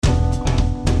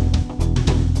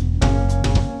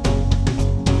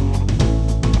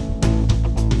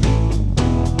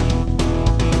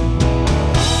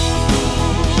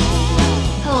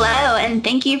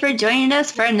you for joining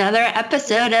us for another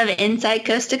episode of Inside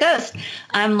Coast to Coast.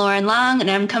 I'm Lauren Long,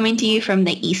 and I'm coming to you from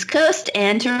the East Coast,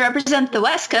 and to represent the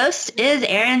West Coast is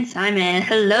Aaron Simon.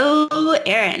 Hello,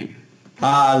 Aaron.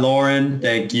 Hi, Lauren.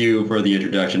 Thank you for the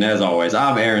introduction. As always,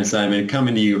 I'm Aaron Simon,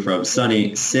 coming to you from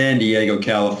sunny San Diego,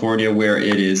 California, where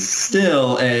it is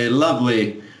still a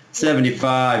lovely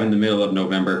 75 in the middle of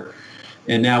November,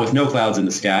 and now with no clouds in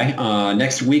the sky.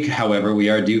 Next week, however, we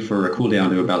are due for a cool down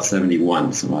to about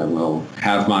 71, so I will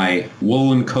have my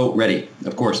woolen coat ready,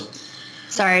 of course.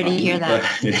 Sorry to hear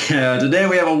that. Yeah, today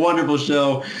we have a wonderful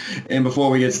show, and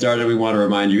before we get started, we want to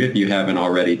remind you, if you haven't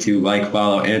already, to like,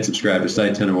 follow, and subscribe to Site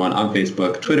 1001 on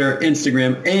Facebook, Twitter,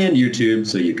 Instagram, and YouTube,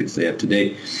 so you can stay up to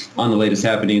date on the latest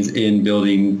happenings in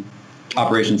building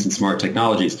operations and smart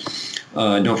technologies.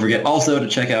 Don't forget also to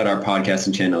check out our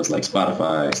podcasting channels like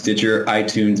Spotify, Stitcher,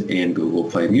 iTunes, and Google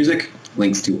Play Music.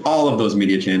 Links to all of those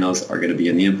media channels are going to be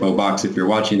in the info box if you're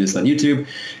watching this on YouTube,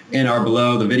 and are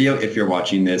below the video if you're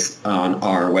watching this on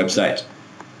our website.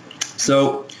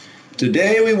 So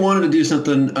today we wanted to do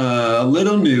something a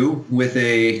little new with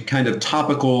a kind of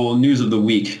topical news of the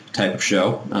week type of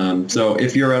show. So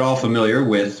if you're at all familiar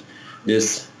with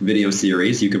this video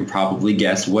series, you can probably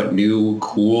guess what new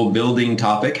cool building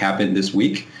topic happened this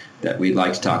week that we'd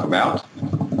like to talk about.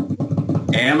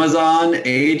 Amazon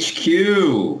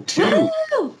HQ 2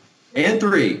 and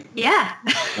 3. Yeah.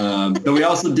 So we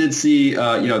also did see,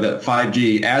 that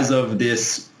 5G, as of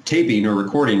this taping or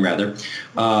recording rather,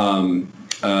 the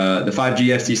 5G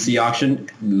FCC auction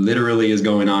literally is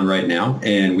going on right now,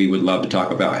 and we would love to talk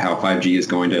about how 5G is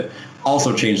going to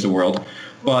also change the world.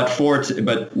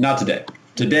 But not today.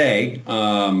 Today,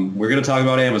 we're going to talk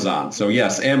about Amazon. So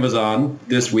yes, Amazon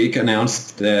this week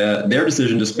announced their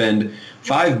decision to spend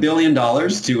 $5 billion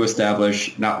to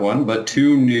establish not one, but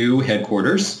two new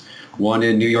headquarters, one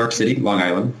in New York City, Long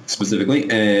Island specifically,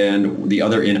 and the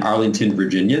other in Arlington,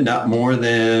 Virginia, not more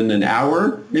than an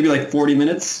hour, maybe like 40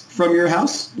 minutes from your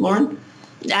house, Lauren?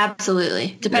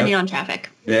 Absolutely, depending on traffic.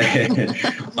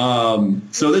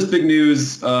 So this big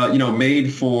news,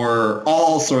 made for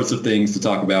all sorts of things to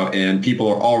talk about, and people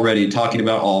are already talking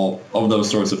about all of those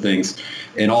sorts of things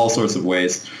in all sorts of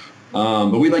ways.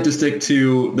 But we'd like to stick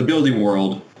to the building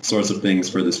world sorts of things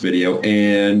for this video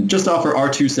and just offer our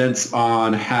 2 cents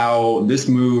on how this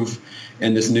move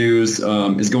and this news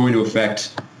is going to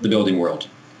affect the building world.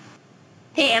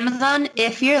 Hey, Amazon,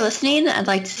 if you're listening, I'd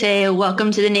like to say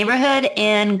welcome to the neighborhood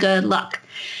and good luck.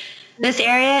 This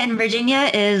area in Virginia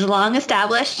is long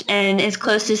established and is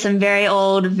close to some very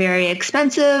old, very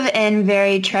expensive, and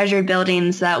very treasured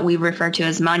buildings that we refer to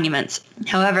as monuments.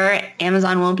 However,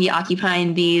 Amazon won't be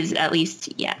occupying these, at least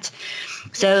yet.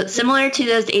 So similar to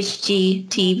those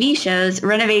HGTV shows,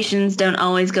 renovations don't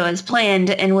always go as planned,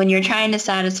 and when you're trying to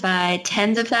satisfy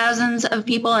tens of thousands of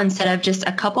people instead of just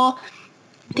a couple,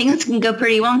 things can go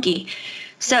pretty wonky.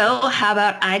 So how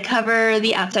about I cover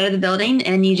the outside of the building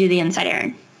and you do the inside,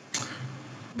 Aaron?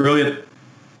 Brilliant.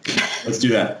 Let's do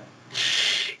that.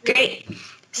 Great.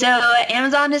 So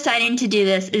Amazon deciding to do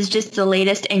this is just the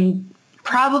latest and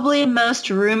probably most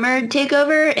rumored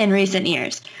takeover in recent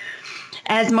years.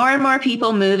 As more and more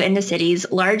people move into cities,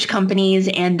 large companies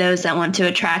and those that want to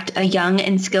attract a young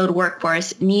and skilled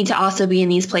workforce need to also be in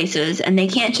these places, and they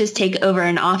can't just take over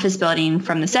an office building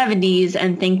from the 70s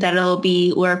and think that it'll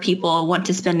be where people want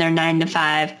to spend their 9 to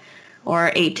 5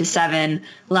 or 8 to 7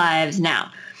 lives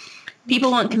now.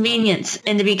 People want convenience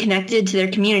and to be connected to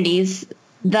their communities,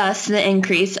 thus the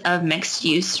increase of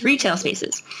mixed-use retail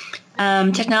spaces.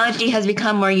 Technology has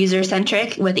become more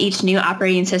user-centric with each new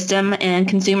operating system, and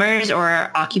consumers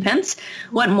or occupants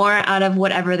want more out of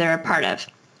whatever they're a part of.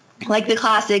 Like the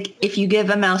classic, if you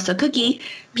give a mouse a cookie,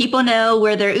 people know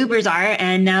where their Ubers are,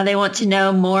 and now they want to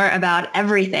know more about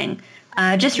everything.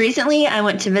 Just recently, I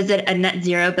went to visit a net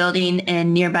zero building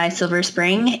in nearby Silver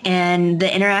Spring, and the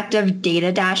interactive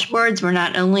data dashboards were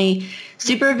not only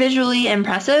super visually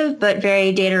impressive, but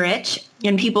very data rich,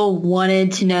 and people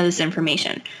wanted to know this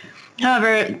information.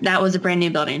 However, that was a brand new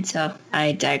building, so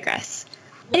I digress.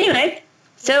 Anyway,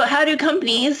 so how do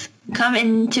companies come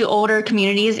into older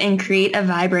communities and create a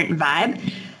vibrant vibe?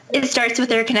 It starts with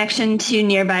their connection to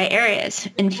nearby areas.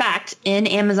 In fact, in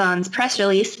Amazon's press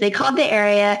release, they called the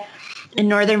area in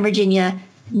Northern Virginia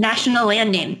National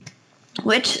Landing,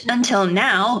 which until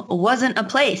now wasn't a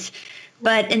place,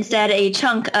 but instead a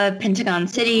chunk of Pentagon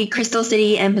City, Crystal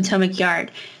City, and Potomac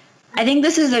Yard. I think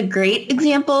this is a great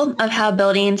example of how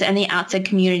buildings and the outside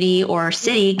community or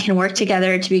city can work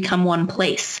together to become one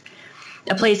place.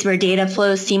 A place where data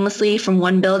flows seamlessly from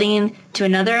one building to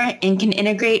another and can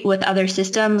integrate with other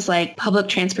systems like public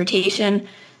transportation,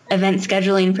 event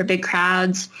scheduling for big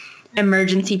crowds,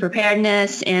 emergency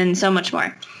preparedness, and so much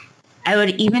more. I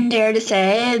would even dare to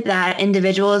say that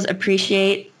individuals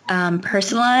appreciate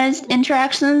personalized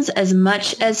interactions as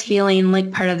much as feeling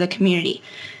like part of the community.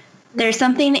 There's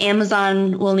something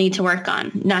Amazon will need to work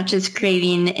on, not just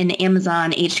creating an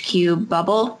Amazon HQ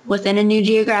bubble within a new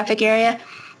geographic area,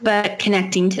 but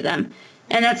connecting to them.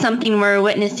 And that's something we're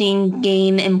witnessing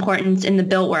gain importance in the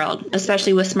built world,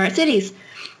 especially with smart cities.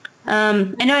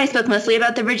 I know I spoke mostly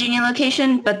about the Virginia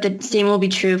location, but the same will be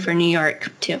true for New York,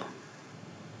 too.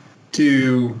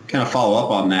 To kind of follow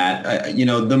up on that,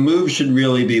 the move should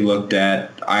really be looked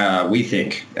at, we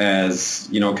think, as,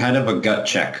 kind of a gut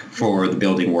check for the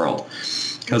building world.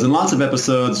 Because in lots of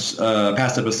episodes,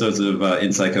 past episodes of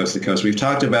Insight Coast to Coast, we've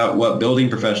talked about what building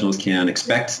professionals can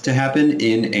expect to happen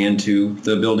in and to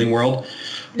the building world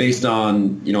based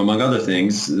on, among other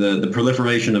things, the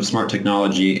proliferation of smart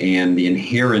technology and the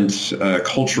inherent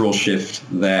cultural shift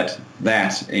that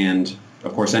and,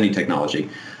 of course, any technology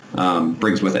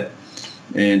brings with it.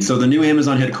 And so the new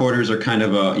Amazon headquarters are kind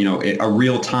of a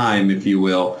real time, if you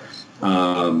will,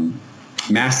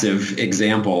 massive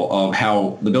example of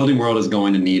how the building world is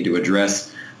going to need to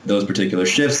address those particular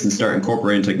shifts and start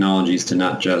incorporating technologies to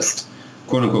not just,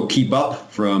 quote unquote, keep up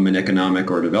from an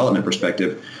economic or development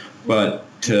perspective, but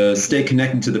to stay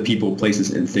connected to the people,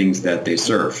 places, and things that they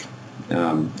serve.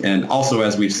 And also,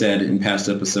 as we've said in past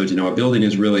episodes, a building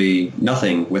is really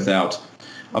nothing without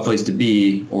a place to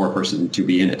be or a person to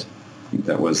be in it. I think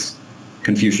that was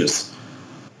Confucius,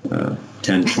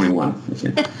 10:21.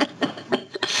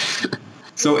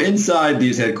 So inside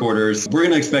these headquarters, we're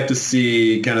going to expect to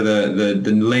see kind of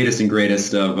the latest and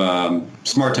greatest of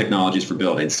smart technologies for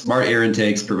buildings. Smart air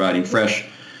intakes providing fresh,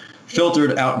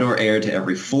 filtered outdoor air to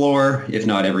every floor, if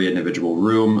not every individual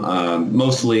room.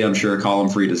 Mostly, I'm sure,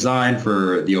 column-free design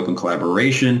for the open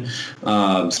collaboration.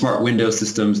 Smart window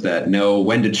systems that know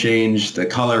when to change the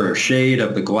color or shade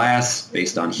of the glass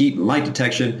based on heat and light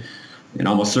detection. And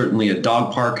almost certainly a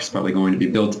dog park is probably going to be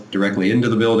built directly into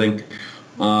the building.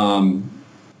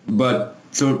 But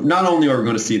so not only are we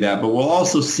going to see that, but we'll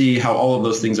also see how all of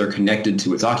those things are connected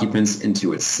to its occupants and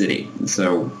to its city. And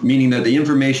so meaning that the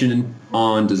information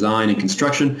on design and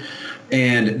construction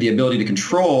and the ability to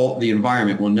control the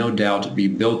environment will no doubt be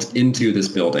built into this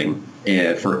building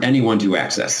for anyone to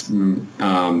access. And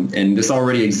this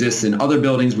already exists in other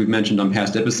buildings we've mentioned on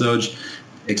past episodes.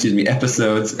 And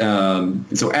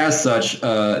so as such,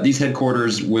 these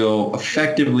headquarters will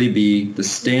effectively be the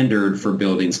standard for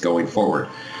buildings going forward.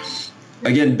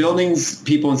 Again, buildings,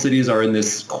 people, and cities are in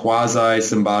this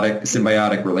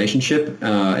quasi-symbiotic relationship.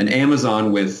 And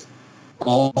Amazon, with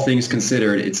all things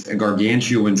considered, it's a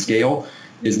gargantuan scale,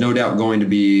 is no doubt going to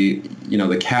be,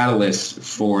 the catalyst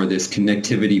for this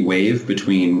connectivity wave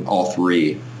between all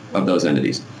three of those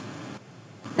entities.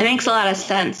 That makes a lot of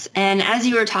sense. And as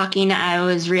you were talking, I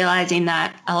was realizing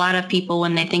that a lot of people,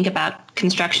 when they think about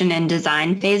construction and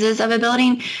design phases of a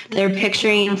building, they're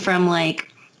picturing from like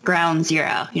ground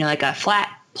zero, like a flat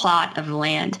plot of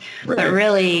land. Right. But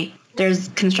really, there's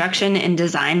construction and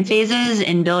design phases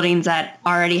in buildings that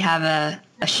already have a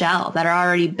shell, that are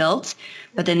already built,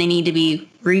 but then they need to be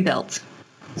rebuilt.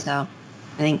 So I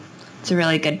think it's a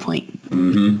really good point.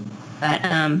 Mm-hmm. But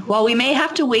while we may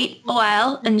have to wait a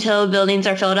while until buildings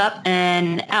are filled up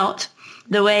and out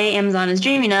the way Amazon is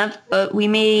dreaming of, but we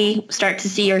may start to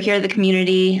see or hear the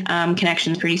community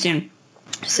connections pretty soon.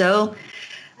 So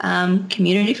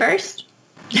community first.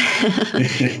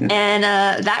 And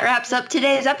that wraps up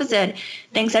today's episode.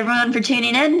 Thanks everyone for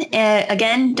tuning in.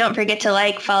 Again, don't forget to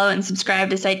like, follow, and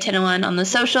subscribe to Site 1001 on the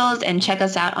socials, and check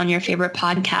us out on your favorite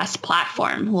podcast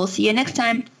platform. We'll see you next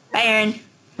time. Bye, Aaron.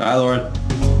 Bye, Lauren.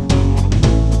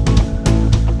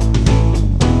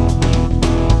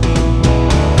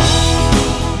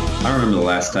 I remember the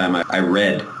last time I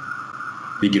read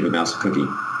We Give a Mouse a Cookie.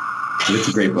 It's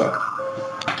a great book.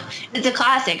 It's a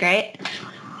classic, right?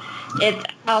 It's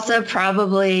also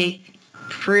probably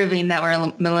proving that we're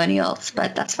millennials,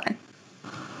 but that's fine.